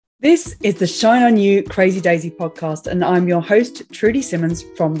This is the Shine On You Crazy Daisy podcast, and I'm your host, Trudy Simmons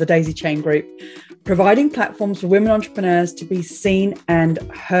from the Daisy Chain Group, providing platforms for women entrepreneurs to be seen and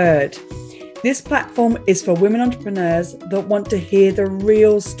heard. This platform is for women entrepreneurs that want to hear the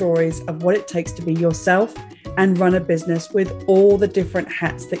real stories of what it takes to be yourself and run a business with all the different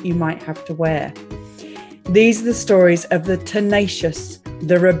hats that you might have to wear. These are the stories of the tenacious,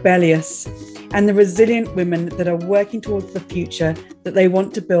 the rebellious, and the resilient women that are working towards the future that they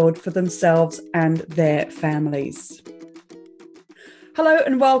want to build for themselves and their families. Hello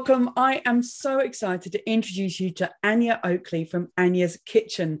and welcome. I am so excited to introduce you to Anya Oakley from Anya's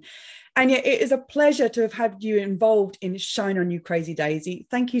Kitchen. Anya, it is a pleasure to have had you involved in Shine On You Crazy Daisy.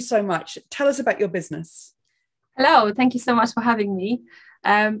 Thank you so much. Tell us about your business. Hello, thank you so much for having me.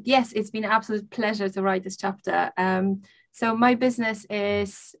 Yes, it's been an absolute pleasure to write this chapter. So my business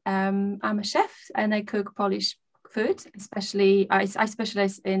is, I'm a chef and I cook Polish food, especially I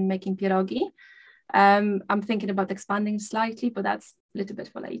specialize in making pierogi. I'm thinking about expanding slightly, but that's a little bit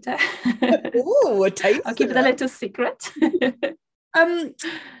for later. Ooh, a taste. I'll keep it a little secret. You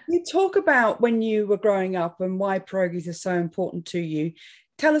talk about when you were growing up and why pierogies are so important to you.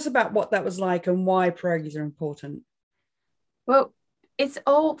 Tell us about what that was like and why pierogies are important. Well, it's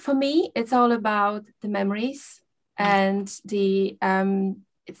all about the memories and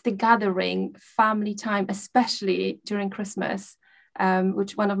it's the gathering, family time, especially during Christmas,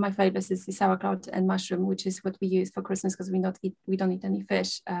 which one of my favorites is the sauerkraut and mushroom, which is what we use for Christmas because we don't eat any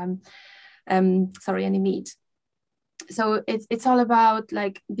fish, any meat. So it's all about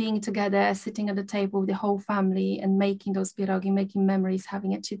like being together, sitting at the table with the whole family and making those pierogi, making memories,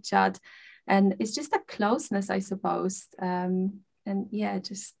 having a chit chat, and it's just a closeness, I suppose. And yeah,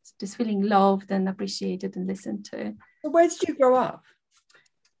 just feeling loved and appreciated and listened to. So where did you grow up?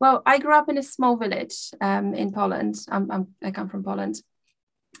 Well, I grew up in a small village in Poland. I come from Poland.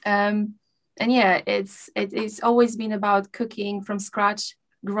 And yeah, it's always been about cooking from scratch,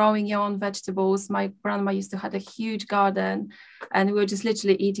 growing your own vegetables. My grandma used to have a huge garden and we were just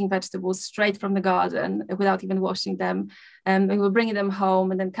literally eating vegetables straight from the garden without even washing them. And we were bringing them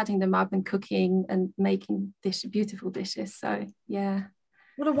home and then cutting them up and cooking and making beautiful dishes. So yeah.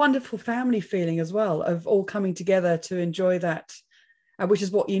 What a wonderful family feeling as well of all coming together to enjoy that, which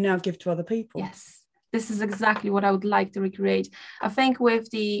is what you now give to other people. Yes, this is exactly what I would like to recreate. I think with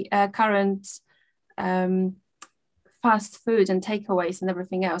the current fast food and takeaways and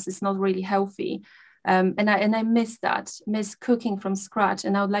everything else, it's not really healthy. And I miss cooking from scratch.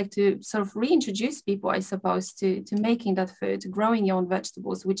 And I would like to sort of reintroduce people, I suppose, to making that food, growing your own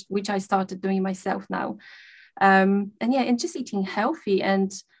vegetables, which I started doing myself now. And just eating healthy.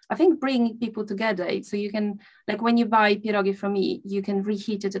 And I think bringing people together. So you can, like when you buy pierogi from me, you can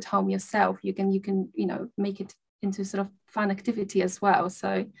reheat it at home yourself. You can make it into sort of fun activity as well.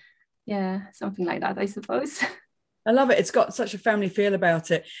 So yeah, something like that, I suppose. I love it. It's got such a family feel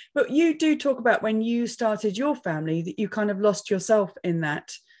about it. But you do talk about when you started your family that you kind of lost yourself in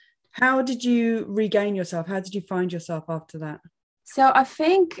that. How did you regain yourself? How did you find yourself after that? So I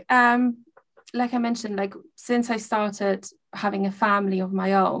think, like I mentioned, like since I started having a family of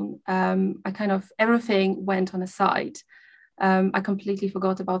my own, I kind of everything went on a side. I completely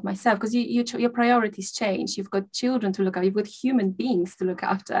forgot about myself because your priorities change. You've got children to look after, you've got human beings to look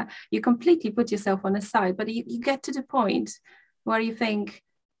after. You completely put yourself on the side, but you get to the point where you think,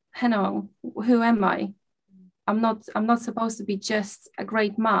 hang on, who am I? I'm not supposed to be just a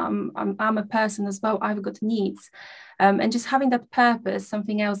great mom. I'm a person as well. I've got needs, and just having that purpose,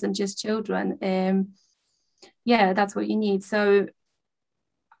 something else than just children. That's what you need. So,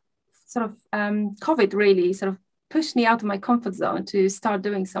 sort of, COVID really sort of pushed me out of my comfort zone to start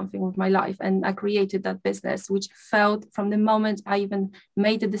doing something with my life. And I created that business, which felt from the moment I even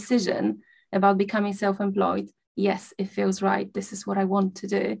made a decision about becoming self-employed, yes, it feels right. This is what I want to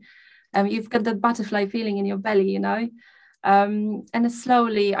do. You've got that butterfly feeling in your belly, and then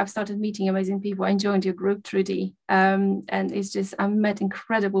slowly I've started meeting amazing people. I joined your group, Trudy, and it's just, I've met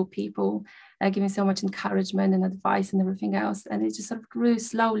incredible people, giving so much encouragement and advice and everything else. And it just sort of grew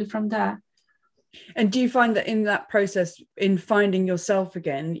slowly from there. And do you find that in that process, in finding yourself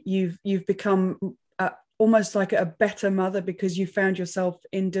again, you've become almost like a better mother because you found yourself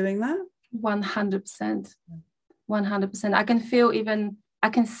in doing that? 100%. 100%. I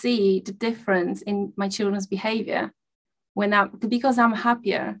can see the difference in my children's behavior because I'm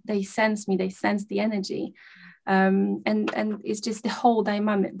happier. They sense me, they sense the energy. And it's just the whole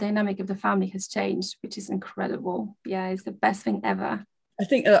dynamic of the family has changed, which is incredible. Yeah, it's the best thing ever. I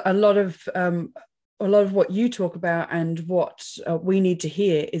think a lot of what you talk about and what we need to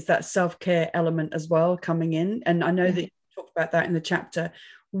hear is that self-care element as well coming in. And I know that you talked about that in the chapter.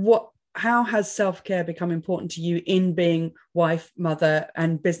 how has self-care become important to you in being wife, mother,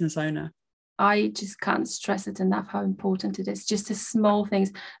 and business owner? I just can't stress it enough how important it is. Just the small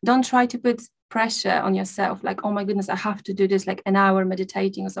things. Don't try to put pressure on yourself, like, oh my goodness, I have to do this, like an hour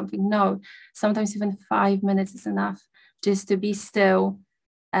meditating or something. No, sometimes even 5 minutes is enough, just to be still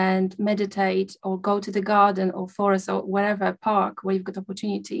and meditate, or go to the garden or forest or wherever, park where you've got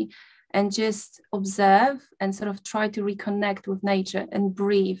opportunity, and just observe and sort of try to reconnect with nature and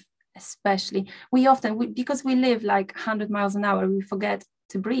breathe. Especially, because we live like 100 miles an hour, we forget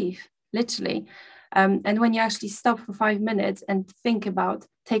to breathe, literally. And when you actually stop for 5 minutes and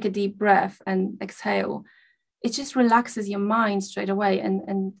take a deep breath and exhale, it just relaxes your mind straight away,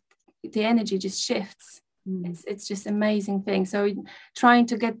 and the energy just shifts. It's just amazing thing. So trying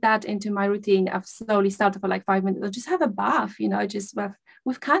to get that into my routine, I've slowly started for like 5 minutes, or just have a bath, just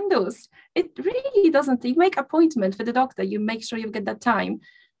with candles. It really doesn't, you make appointment for the doctor, you make sure you get that time,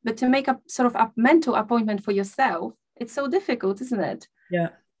 but to make a sort of a mental appointment for yourself, it's so difficult, isn't it? Yeah.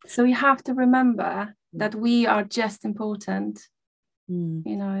 So you have to remember that we are just important.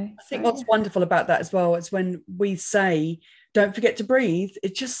 I think what's wonderful about that as well is when we say, don't forget to breathe,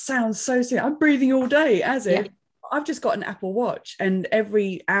 it just sounds so silly. I'm breathing all day, as if I've just got an Apple Watch, and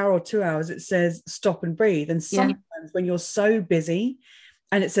every hour or 2 hours it says stop and breathe. And sometimes when you're so busy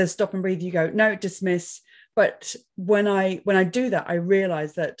and it says stop and breathe, you go, no, dismiss. But when I do that, I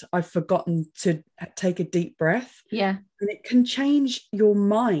realize that I've forgotten to take a deep breath. Yeah. And it can change your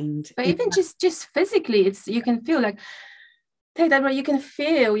mind. But even just physically, you can feel like, take that breath, you can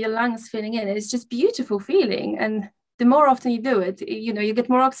feel your lungs filling in. It's just beautiful feeling. And the more often you do it, you get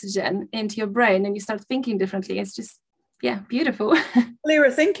more oxygen into your brain and you start thinking differently. It's just, beautiful. Clearer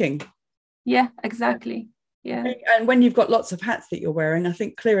thinking. Yeah, exactly. Yeah. And when you've got lots of hats that you're wearing, I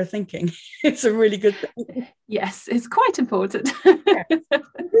think clearer thinking is a really good thing. Yes, it's quite important.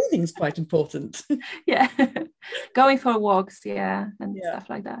 Breathing's quite important. Yeah. Going for walks, and stuff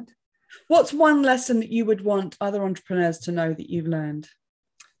like that. What's one lesson that you would want other entrepreneurs to know that you've learned?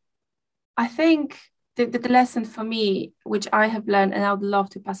 I think the lesson for me, which I have learned and I would love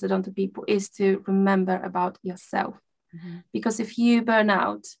to pass it on to people, is to remember about yourself. Because if you burn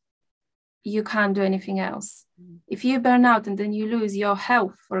out, you can't do anything else. If you burn out and then you lose your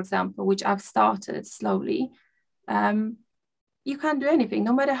health, for example, which I've started slowly, you can't do anything.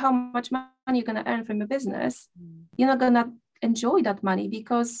 No matter how much money you're going to earn from your business, you're not going to enjoy that money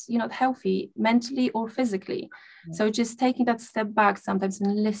because you're not healthy mentally or physically. So just taking that step back sometimes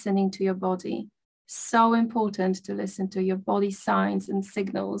and listening to your body. So important to listen to your body signs and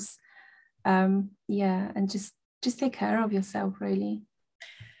signals. And just take care of yourself, really.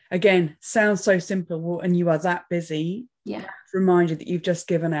 Again, sounds so simple, and you are that busy. Yeah. Reminder that you've just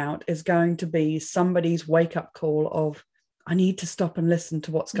given out is going to be somebody's wake-up call of, I need to stop and listen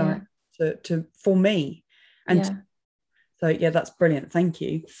to what's going to for me. And so that's brilliant. Thank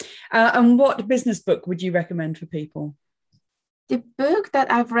you. And what business book would you recommend for people? The book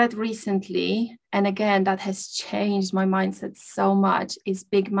that I've read recently, and again, that has changed my mindset so much, is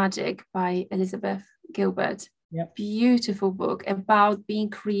Big Magic by Elizabeth Gilbert. Beautiful book about being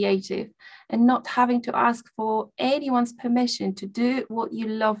creative and not having to ask for anyone's permission to do what you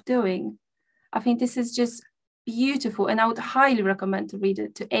love doing. I think this is just beautiful, and I would highly recommend to read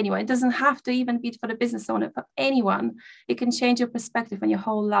it to anyone. It doesn't have to even be for the business owner, for anyone. It can change your perspective on your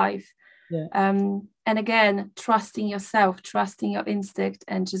whole life. And again, trusting yourself, trusting your instinct,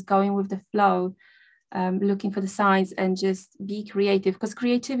 and just going with the flow, looking for the signs, and just be creative, because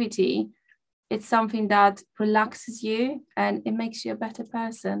creativity, it's something that relaxes you and it makes you a better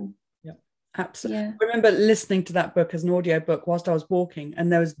person. Yeah, absolutely. I remember listening to that book as an audio book whilst I was walking, and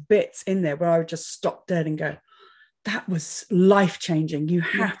there was bits in there where I would just stop dead and go, that was life-changing. You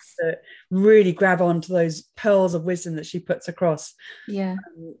have to really grab onto those pearls of wisdom that she puts across. Yeah.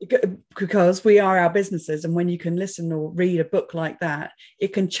 Because we are our businesses, and when you can listen or read a book like that,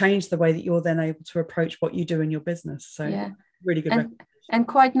 it can change the way that you're then able to approach what you do in your business. So really good. And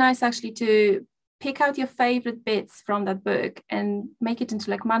quite nice actually to pick out your favorite bits from that book and make it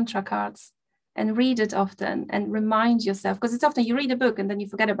into like mantra cards and read it often and remind yourself, because it's often you read a book and then you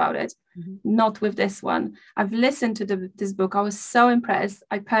forget about it. Not with this one. I've listened to this book. I was so impressed.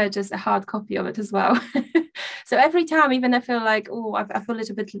 I purchased a hard copy of it as well. So every time, even I feel like, I feel a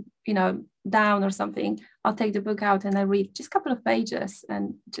little bit, down or something, I'll take the book out and I read just a couple of pages,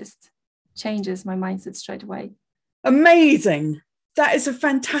 and just changes my mindset straight away. Amazing. That is a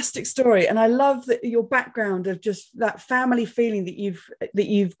fantastic story, and I love that your background of just that family feeling that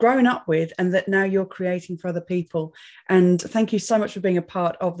you've grown up with, and that now you're creating for other people. And thank you so much for being a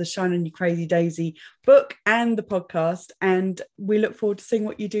part of the Shine On You Crazy Daisy book and the podcast. And we look forward to seeing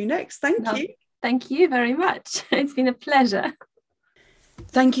what you do next. Thank you. Thank you very much. It's been a pleasure.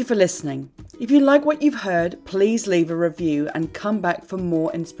 Thank you for listening. If you like what you've heard, please leave a review and come back for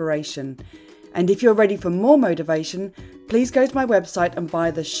more inspiration. And if you're ready for more motivation, please go to my website and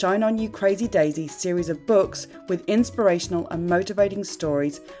buy the Shine On You Crazy Daisy series of books with inspirational and motivating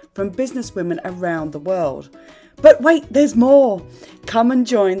stories from businesswomen around the world. But wait, there's more! Come and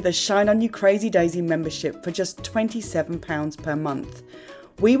join the Shine On You Crazy Daisy membership for just £27 per month.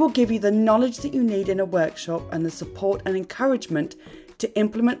 We will give you the knowledge that you need in a workshop and the support and encouragement to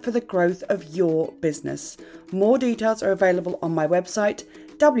implement for the growth of your business. More details are available on my website,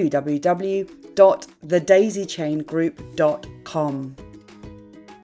 www.thedaisychaingroup.com.